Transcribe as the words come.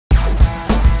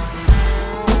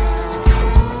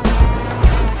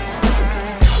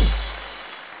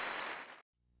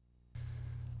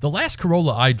The last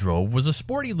Corolla I drove was a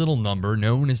sporty little number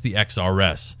known as the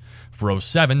XRS. For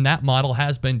 '07, that model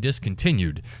has been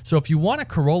discontinued, so if you want a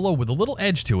Corolla with a little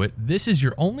edge to it, this is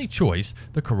your only choice,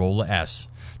 the Corolla S.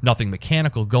 Nothing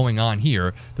mechanical going on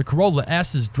here. The Corolla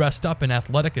S is dressed up in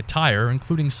athletic attire,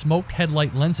 including smoked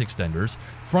headlight lens extenders,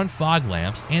 front fog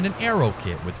lamps, and an aero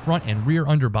kit with front and rear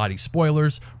underbody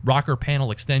spoilers, rocker panel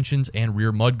extensions, and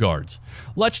rear mudguards.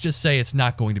 Let's just say it's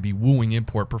not going to be wooing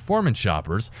import performance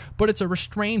shoppers, but it's a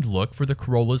restrained look for the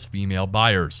Corolla's female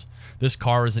buyers. This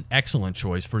car is an excellent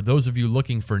choice for those of you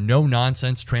looking for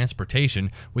no-nonsense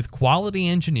transportation with quality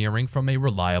engineering from a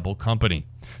reliable company.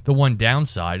 The one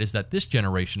downside is that this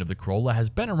generation of the Corolla has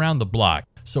been around the block,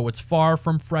 so it's far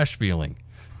from fresh feeling.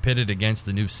 Pit it against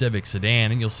the new Civic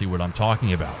sedan and you'll see what I'm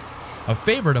talking about. A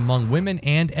favorite among women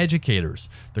and educators,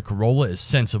 the Corolla is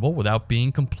sensible without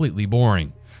being completely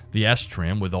boring. The S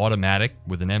trim with automatic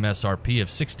with an MSRP of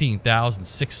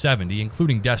 $16,670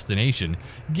 including destination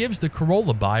gives the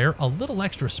Corolla buyer a little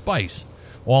extra spice.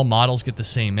 All models get the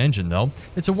same engine though.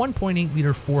 It's a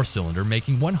 1.8-liter four-cylinder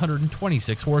making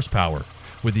 126 horsepower.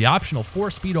 With the optional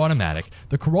 4-speed automatic,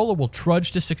 the Corolla will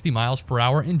trudge to 60 miles per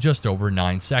hour in just over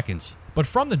 9 seconds. But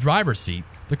from the driver's seat,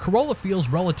 the Corolla feels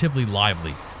relatively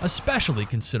lively, especially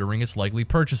considering its likely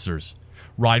purchasers.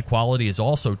 Ride quality is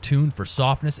also tuned for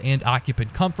softness and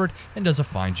occupant comfort and does a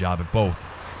fine job at both.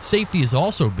 Safety is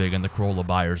also big on the Corolla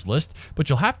buyer's list, but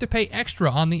you'll have to pay extra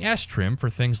on the S trim for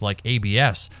things like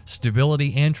ABS,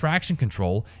 stability and traction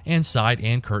control, and side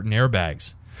and curtain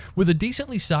airbags. With a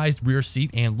decently sized rear seat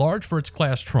and large for its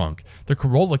class trunk, the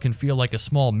Corolla can feel like a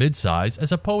small midsize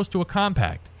as opposed to a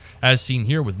compact. As seen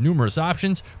here with numerous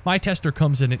options, my tester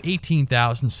comes in at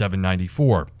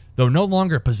 $18,794. Though no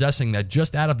longer possessing that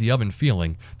just-out-of-the-oven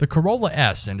feeling, the Corolla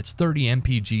S and its 30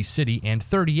 mpg city and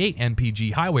 38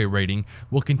 mpg highway rating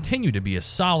will continue to be a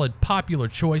solid, popular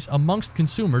choice amongst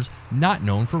consumers not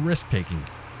known for risk-taking.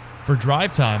 For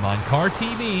Drive Time on Car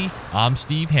TV, I'm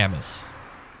Steve Hammis.